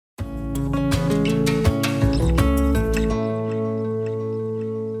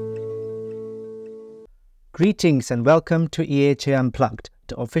Greetings and welcome to EHA Unplugged,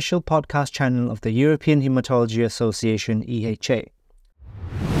 the official podcast channel of the European Hematology Association, EHA.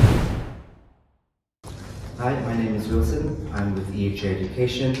 Hi, my name is Wilson. I'm with EHA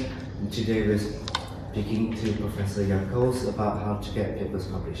Education, and today we're speaking to Professor Jan Coles about how to get papers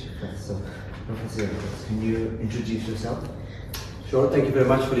published. So, Professor Jan Coles, can you introduce yourself? Sure, thank you very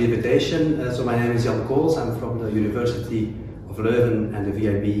much for the invitation. So my name is Jan Coles. I'm from the University of Leuven and the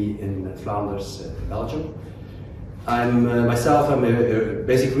VIB in Flanders, Belgium. I'm a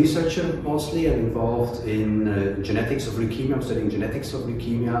basic researcher mostly. I'm involved in genetics of leukemia. I'm studying genetics of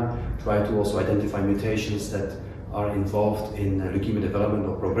leukemia, try to also identify mutations that are involved in leukemia development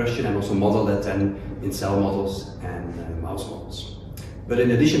or progression, and also model that then in cell models and mouse models. But in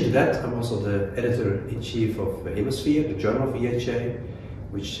addition to that, I'm also the editor-in-chief of Hemisphere, the journal of EHA,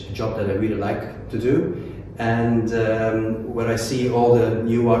 which is a job that I really like to do. And where I see all the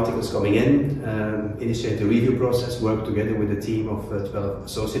new articles coming in, initiate the review process, work together with a team of 12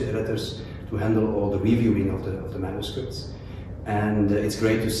 associate editors to handle all the reviewing of the manuscripts. And it's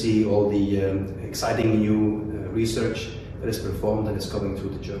great to see all the exciting new research that is performed and is coming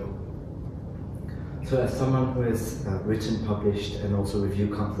through the journal. So as someone who has written, published and also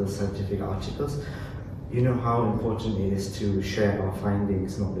reviewed countless scientific articles, you know how important it is to share our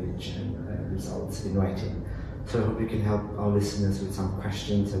findings, knowledge and results in writing. So I hope you can help our listeners with some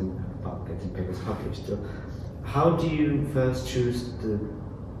questions and about getting papers published. So how do you first choose the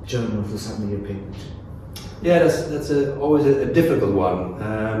journal to submit your paper to? Yeah, that's always a difficult one.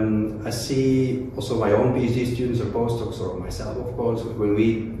 I see also my own PhD students or postdocs, or myself of course, when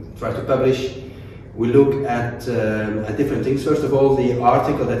we try to publish, we look at different things. First of all, the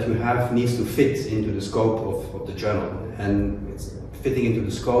article that you have needs to fit into the scope of the journal, and it's fitting into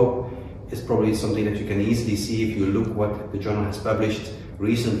the scope is probably something that you can easily see if you look what the journal has published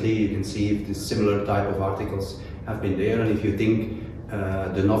recently. You can see if the similar type of articles have been there, and if you think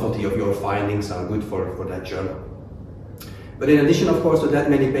the novelty of your findings are good for that journal. But in addition, of course, to that,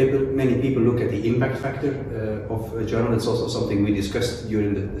 many people look at the impact factor of a journal. It's also something we discussed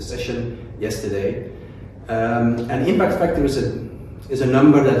during the session yesterday. And impact factor is a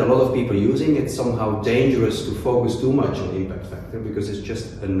number that a lot of people are using. It's somehow dangerous to focus too much on impact factor because it's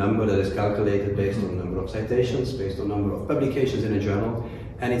just a number that is calculated based on number of citations, based on number of publications in a journal.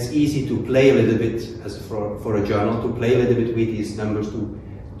 And it's easy to play a little bit, as for a journal, to play a little bit with these numbers to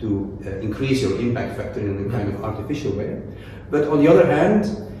increase your impact factor in a kind of artificial way. But on the other hand,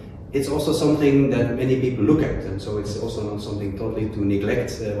 it's also something that many people look at, and so it's also not something totally to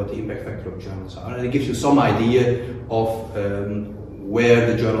neglect what the impact factor of journals are. And it gives you some idea of where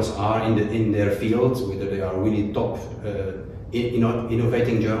the journals are in their fields, whether they are really top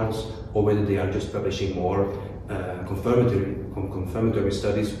innovating journals, or whether they are just publishing more confirmatory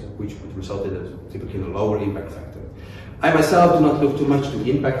studies, which would result in typically a lower impact factor. I myself do not look too much to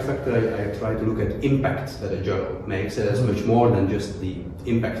the impact factor. I try to look at impact that a journal makes as much more than just the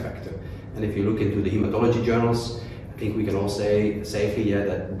impact factor. And if you look into the hematology journals, I think we can all say safely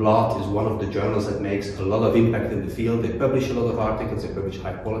that Blood is one of the journals that makes a lot of impact in the field. They publish a lot of articles, they publish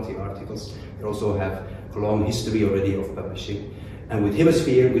high quality articles. They also have a long history already of publishing. And with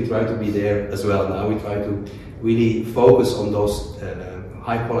Hemisphere, we try to be there as well. Now we try to really focus on those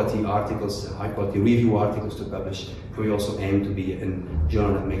high quality articles, high quality review articles to publish. We also aim to be a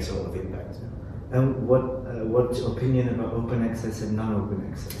journal that makes a lot of impact. And what opinion about open access and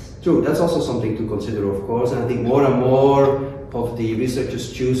non-open access? True, that's also something to consider, of course. And I think more and more of the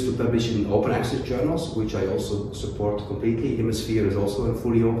researchers choose to publish in open access journals, which I also support completely. Hemisphere is also a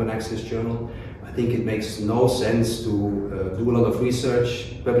fully open access journal. I think it makes no sense to do a lot of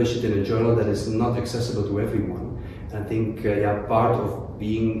research, publish it in a journal that is not accessible to everyone. I think part of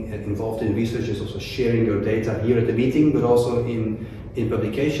being involved in research is also sharing your data here at the meeting, but also in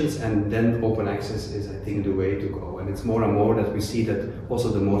publications, and then open access is, I think, the way to go. And it's more and more that we see that also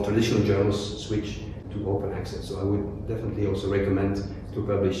the more traditional journals switch to open access. So I would definitely also recommend to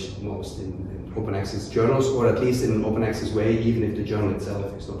publish most in open access journals, or at least in an open access way, even if the journal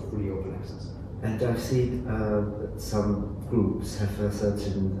itself is not fully open access. And I've seen some groups have a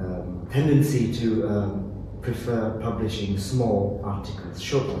certain tendency to prefer publishing small articles,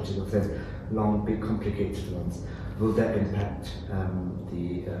 short articles, than long, big, complicated ones. Will that impact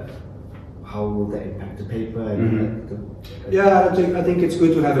how will that impact the paper? I think it's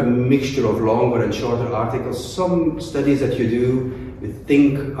good to have a mixture of longer and shorter articles. Some studies that you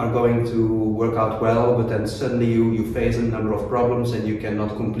think are going to work out well, but then suddenly you face a number of problems and you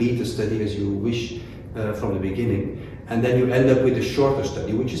cannot complete the study as you wish from the beginning. And then you end up with a shorter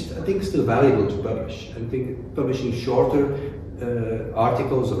study, which is, I think, still valuable to publish. I think publishing shorter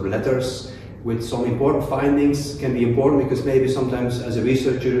articles or letters with some important findings can be important, because maybe sometimes as a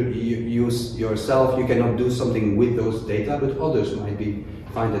researcher you cannot do something with those data, but others might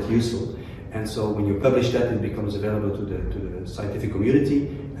find that useful. And so when you publish that, it becomes available to the scientific community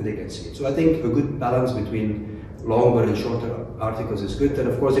and they can see it. So I think a good balance between longer and shorter articles is good. And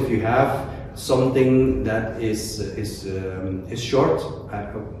of course, if you have something that is short,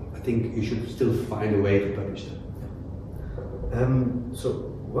 I think you should still find a way to publish that. So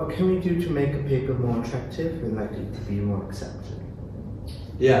what can we do to make a paper more attractive and likely to be more accepted?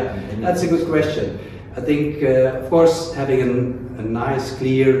 Yeah, that's a good question. I think, of course, having a nice,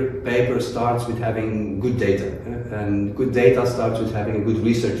 clear paper starts with having good data. And good data starts with having a good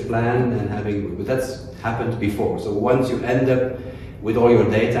research plan and but that's happened before. So once you end up with all your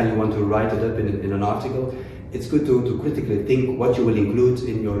data and you want to write it up in an article, it's good to critically think what you will include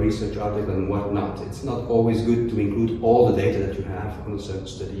in your research article and what not. It's not always good to include all the data that you have on a certain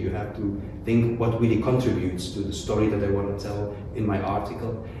study. You have to think what really contributes to the story that I want to tell in my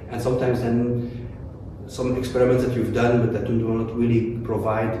article. And sometimes then some experiments that you've done but that do not really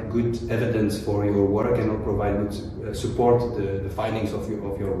provide good evidence for your work and not provide good support the findings of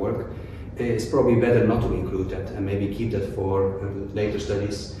your work, it's probably better not to include that and maybe keep that for later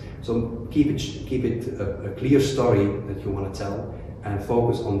studies. So keep it a clear story that you want to tell and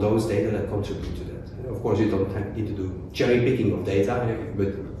focus on those data that contribute to that. Of course, you don't need to do cherry picking of data, but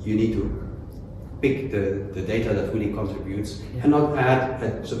you need to pick the data that really contributes and not add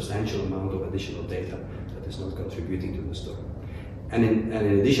a substantial amount of additional data that is not contributing to the story. And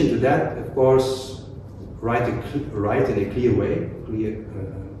in addition to that, of course, write in a clear way,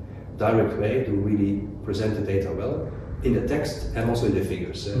 direct way to really present the data well in the text and also in the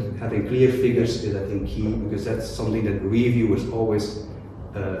figures. Having clear figures is, I think, key, because that's something that reviewers always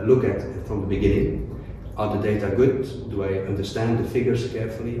look at from the beginning. Are the data good? Do I understand the figures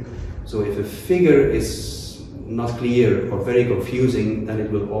carefully? So if a figure is not clear or very confusing, then it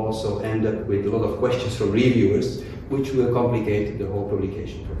will also end up with a lot of questions from reviewers, which will complicate the whole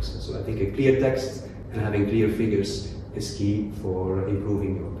publication process. So I think a clear text and having clear figures is key for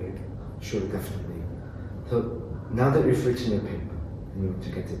improving your paper. Sure, definitely. So now that you've written your paper and you want to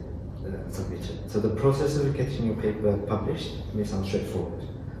get it submitted, so the process of getting your paper published may sound straightforward,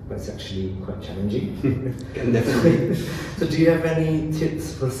 but it's actually quite challenging. Definitely. So do you have any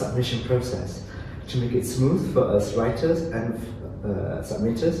tips for the submission process to make it smooth for us writers and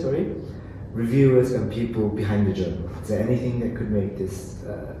submitters, reviewers and people behind the journal? Is there anything that could make this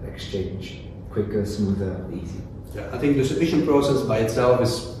exchange quicker, smoother, easier? Yeah, I think the submission process by itself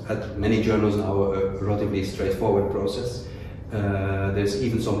is, at many journals now, a relatively straightforward process. There's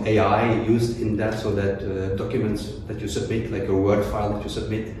even some AI used in that, so that documents that you submit, like a Word file that you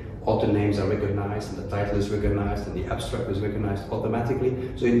submit, author names are recognized, and the title is recognized, and the abstract is recognized automatically.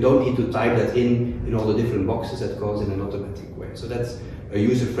 So you don't need to type that in all the different boxes. That goes in an automatic way. So that's a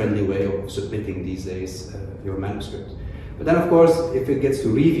user-friendly way of submitting these days your manuscript. But then, of course, if it gets to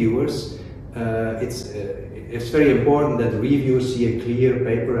reviewers, it's very important that the reviewers see a clear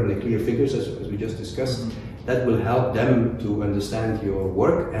paper and the clear figures, as we just discussed. That will help them to understand your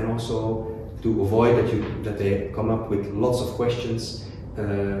work and also to avoid that they come up with lots of questions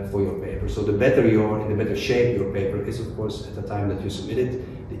for your paper. So the better in the better shape your paper is, of course, at the time that you submit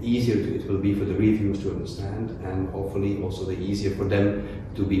it, the easier it will be for the reviewers to understand, and hopefully also the easier for them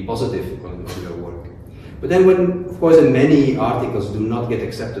to be positive on your work. But then of course, many articles do not get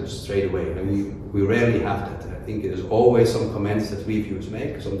accepted straight away, and we rarely have that. I think there's always some comments that reviewers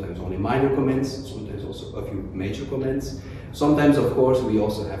make, sometimes only minor comments, sometimes also a few major comments. Sometimes, of course, we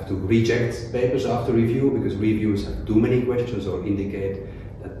also have to reject papers after review because reviewers have too many questions or indicate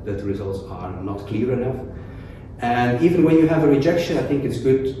that the results are not clear enough. And even when you have a rejection, I think it's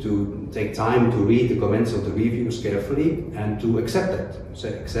good to take time to read the comments of the reviewers carefully and to accept that. So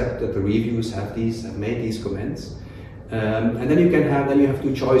accept that the reviewers have made these comments. And then you have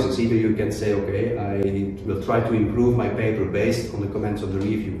two choices. Either you can say, okay, I will try to improve my paper based on the comments of the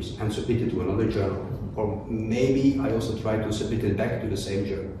reviewers and submit it to another journal. Or maybe I also try to submit it back to the same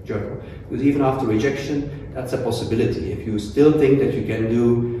journal. Because even after rejection, that's a possibility. If you still think that you can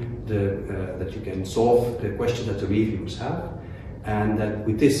that you can solve the question that the reviewers have, and that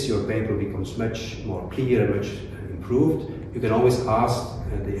with this your paper becomes much more clear and much improved, you can always ask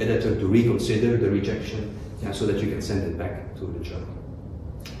the editor to reconsider the rejection so that you can send it back to the journal.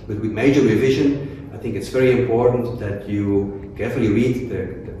 But with major revision, I think it's very important that you carefully read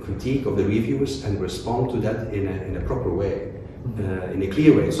the critique of the reviewers and respond to that in a proper way, in a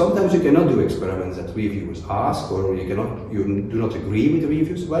clear way. Sometimes you cannot do experiments that reviewers ask, or you do not agree with the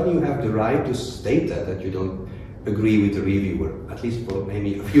reviews. Well, you have the right to state that you don't agree with the reviewer, at least for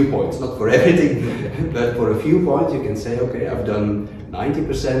maybe a few points, not for everything, but for a few points you can say, okay, I've done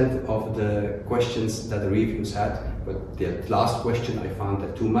 90% of the questions that the reviews had, but the last question I found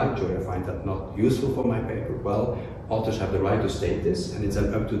that too much, or I find that not useful for my paper. Well, authors have the right to state this, and it's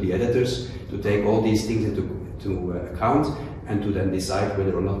then up to the editors to take all these things into account and to then decide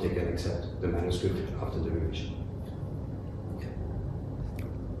whether or not they can accept the manuscript after the revision.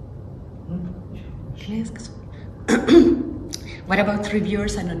 Can I ask? What about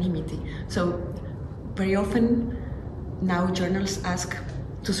reviewers' anonymity? So very often now journals ask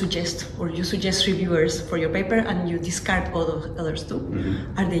to suggest, or you suggest reviewers for your paper and you discard all of others too.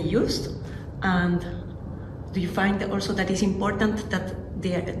 Mm-hmm. Are they used? And do you find also that it's important that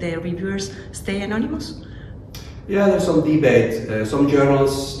the reviewers stay anonymous? Yeah, there's some debate. Some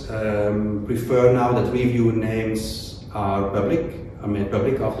journals prefer now that reviewer names are made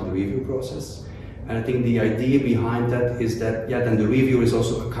public after the review process. And I think the idea behind that is that, yeah, then the reviewer is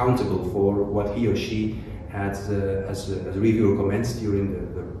also accountable for what he or she had as a reviewer comments during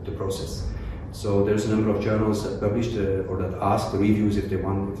the process. So there's a number of journals that published or that ask the reviews if they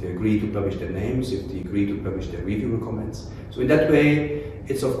agree to publish their names, if they agree to publish their reviewer comments. So in that way,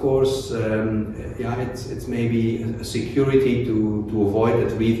 it's of course, it's maybe a security to avoid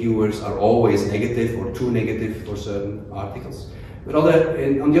that reviewers are always negative or too negative for certain articles. But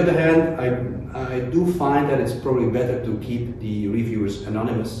on the other hand, I do find that it's probably better to keep the reviewers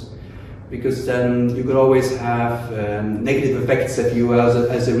anonymous, because then you could always have negative effects if you,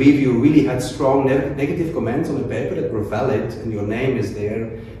 as a reviewer, really had strong negative comments on a paper that were valid and your name is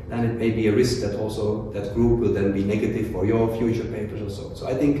there. Then it may be a risk that also that group will then be negative for your future papers or so. So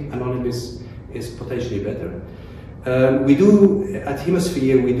I think anonymous is potentially better. We do, at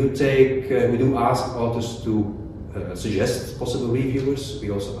Hemisphere, we do ask authors to suggest possible reviewers. We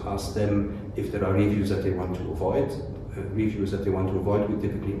also ask them if there are reviews that they want to avoid. Reviews that they want to avoid, we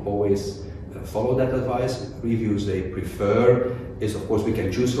typically always follow that advice. Reviews they prefer is, of course, we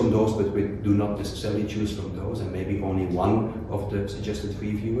can choose from those, but we do not necessarily choose from those, and maybe only one of the suggested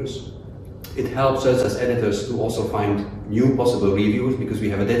reviewers. It helps us as editors to also find new possible reviewers, because we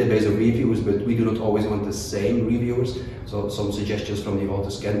have a database of reviewers, but we do not always want the same reviewers. So some suggestions from the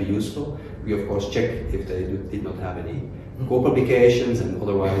authors can be useful. We of course check if they did not have any co-publications, and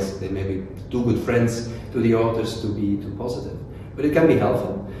otherwise they may be too good friends to the authors to be too positive. But it can be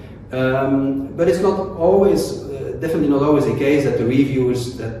helpful. But it's not always, definitely not always the case that the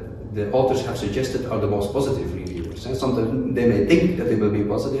reviewers that the authors have suggested are the most positive reviewers. And sometimes they may think that they will be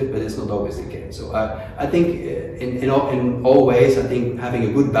positive, but it's not always the case. So I think in all ways, I think having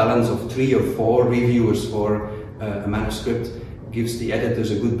a good balance of 3 or 4 reviewers for a manuscript gives the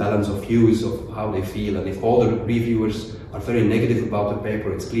editors a good balance of views of how they feel. And if all the reviewers are very negative about the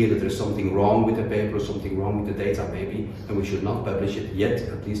paper, it's clear that there's something wrong with the paper, or something wrong with the data maybe, and we should not publish it yet,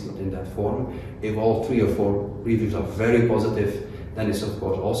 at least not in that form. If all 3 or 4 reviews are very positive, then it's of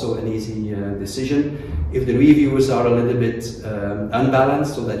course also an easy decision. If the reviewers are a little bit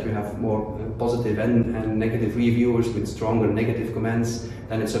unbalanced, so that you have more positive and negative reviewers with stronger negative comments,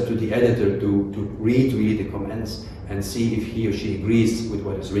 then it's up to the editor to read the comments and see if he or she agrees with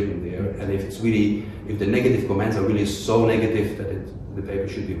what is written there, and if the negative comments are really so negative that the paper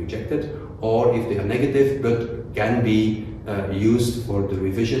should be rejected, or if they are negative but can be used for the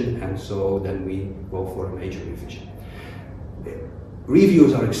revision, and so then we go for a major revision.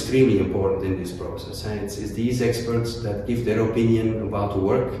 Reviews are extremely important in this process. It's these experts that give their opinion about the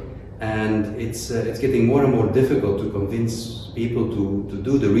work, and it's getting more and more difficult to convince people to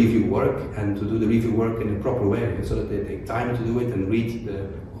do the review work, and to do the review work in a proper way, so that they take time to do it and read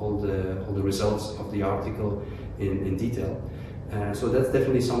all the results of the article in detail. So that's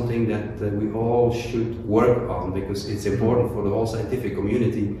definitely something that we all should work on, because it's important for the whole scientific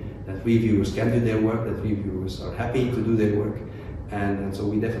community that reviewers can do their work, that reviewers are happy to do their work. And so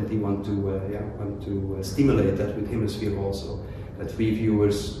we definitely want to stimulate that with Hemisphere also, that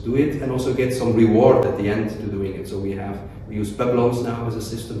reviewers do it and also get some reward at the end to doing it. So we use Publons now as a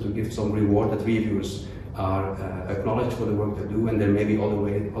system to give some reward that reviewers are acknowledged for the work they do, and there may be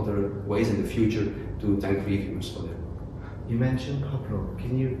other ways in the future to thank reviewers for their work. You mentioned Publon.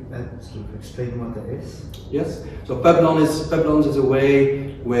 Can you sort of explain what that is? Yes. So Publons is a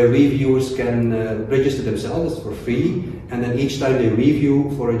way where reviewers can register themselves for free, and then each time they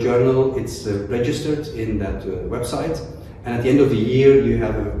review for a journal, it's registered in that website. And at the end of the year, you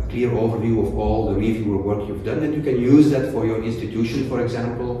have a clear overview of all the reviewer work you've done, and you can use that for your institution, for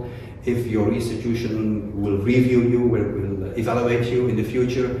example. If your institution will review you, will evaluate you in the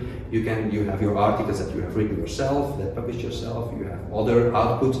future, you have your articles that you have written yourself, that published yourself, you have other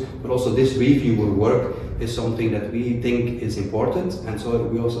outputs, but also this reviewer work is something that we think is important, and so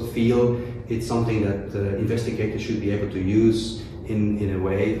we also feel it's something that investigators should be able to use in a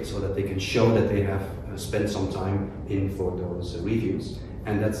way so that they can show that they have spent some time in for those reviews.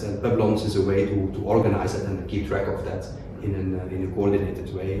 And that's Publons is a way to organize it and keep track of that in a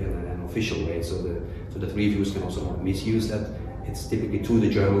coordinated way and an official way, so that reviewers can also not misuse that. It's typically to the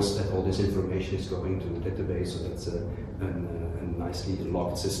journals that all this information is going to the database, so that's a nicely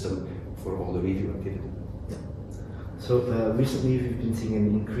logged system for all the review activity. So recently we've been seeing an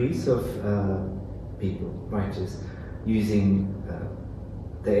increase of people, writers, using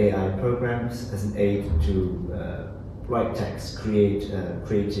the AI programs as an aid to write text, create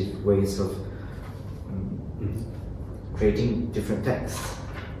creative ways of creating different texts.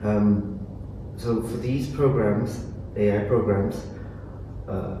 So for these programs, AI programs,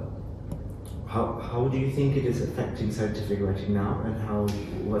 how do you think it is affecting scientific writing now, and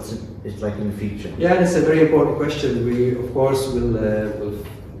what's it like in the future? Yeah, that's a very important question. We of course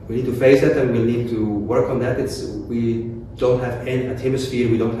we need to face that, and we'll need to work on that. We don't have any, at Hemisphere,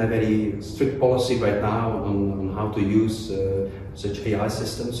 we don't have any strict policy right now on how to use such AI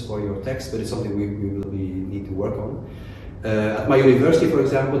systems for your text, but it's something we need to work on. At my university, for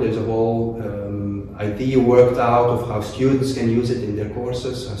example, there's a whole idea worked out of how students can use it in their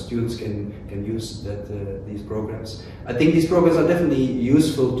courses, how students can use these programs. I think these programs are definitely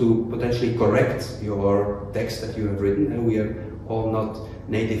useful to potentially correct your text that you have written, and we are all not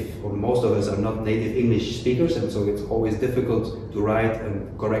native, or most of us are not native English speakers, and so it's always difficult to write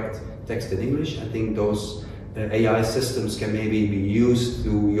and correct text in English. I think those AI systems can maybe be used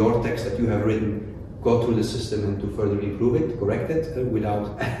to your text that you have written, go through the system and to further improve it, correct it,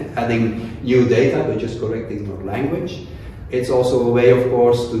 without adding new data, but just correcting your language. It's also a way, of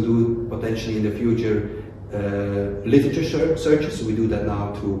course, to do potentially in the future literature searches. We do that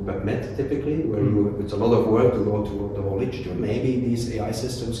now through PubMed typically, where it's a lot of work to go through the whole literature. Maybe these AI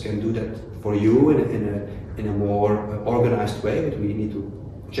systems can do that for you in a more organized way, but we need to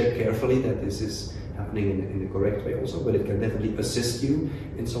check carefully that this is happening in the correct way also, but it can definitely assist you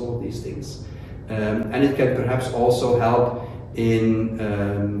in some of these things. And it can perhaps also help in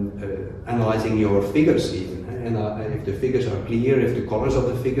analyzing your figures even. And if the figures are clear, if the colors of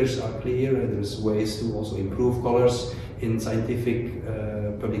the figures are clear, there's ways to also improve colors in scientific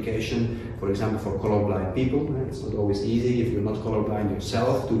publication. For example, for colorblind people, it's not always easy if you're not colorblind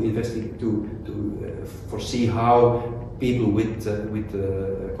yourself to investigate, to foresee how people with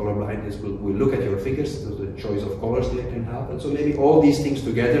colorblindness will look at your figures. So the choice of colors there can help. And so maybe all these things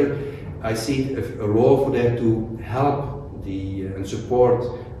together, I see a role for them to help and support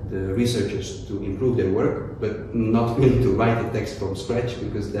the researchers to improve their work, but not really to write the text from scratch,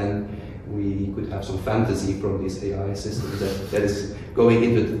 because then we could have some fantasy from these AI systems that is going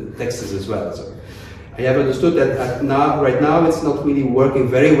into the texts as well. So I have understood that right now it's not really working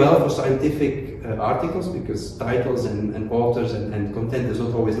very well for scientific articles, because titles and authors and content is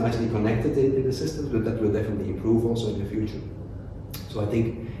not always nicely connected in the systems, but that will definitely improve also in the future. So I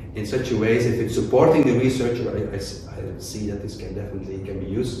think in such a ways, if it's supporting the researcher, I see that this can be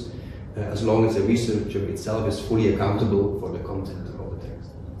used, as long as the researcher itself is fully accountable for the content of the text.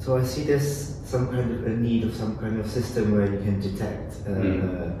 So I see there's some kind of a need of some kind of system where you can detect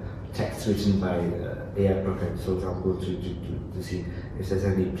text written by AI programs, for example, to see if there's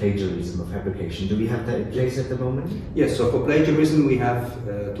any plagiarism or fabrication. Do we have that in place at the moment? Yes, so for plagiarism we have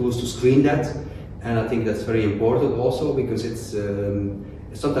tools to screen that, and I think that's very important also, because it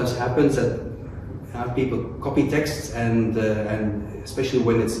sometimes happens that people copy texts and especially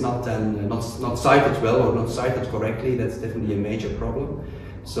when it's not cited well or not cited correctly, that's definitely a major problem.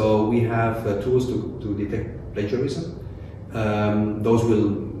 So we have tools to detect plagiarism.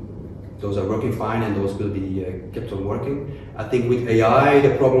 Those are working fine, and those will be kept on working. I think with AI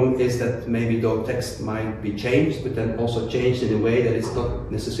the problem is that maybe the text might be changed, but then also changed in a way that it's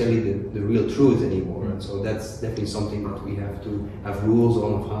not necessarily the real truth anymore. And so that's definitely something that we have to have rules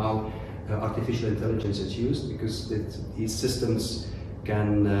on how artificial intelligence is used, because these systems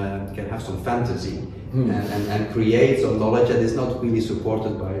can have some fantasy and create some knowledge that is not really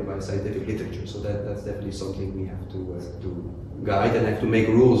supported by scientific literature. So that's definitely something we have to guide and have to make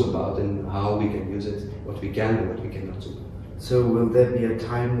rules about, and how we can use it, what we can and what we cannot do. So will there be a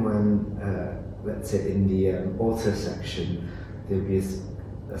time when, let's say in the author section, there'll be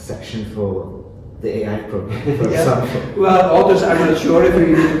a section for the AI program, for example? Well, authors, I'm not sure if we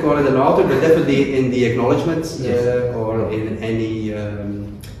need to call it an author, but definitely in the acknowledgements or in any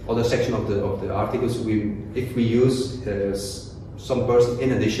other section of the articles, if we use some person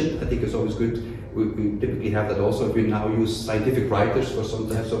in addition. I think it's always good. We typically have that also. If we now use scientific writers for some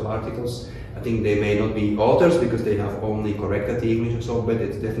types of articles, I think they may not be authors because they have only corrected the English and so on, but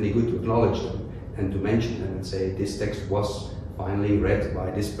it's definitely good to acknowledge them and to mention them and say this text was finally read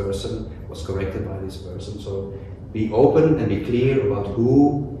by this person, was corrected by this person. So be open and be clear about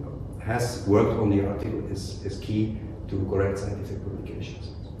who has worked on the article is key to correct scientific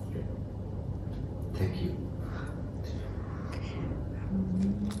publications. Thank you.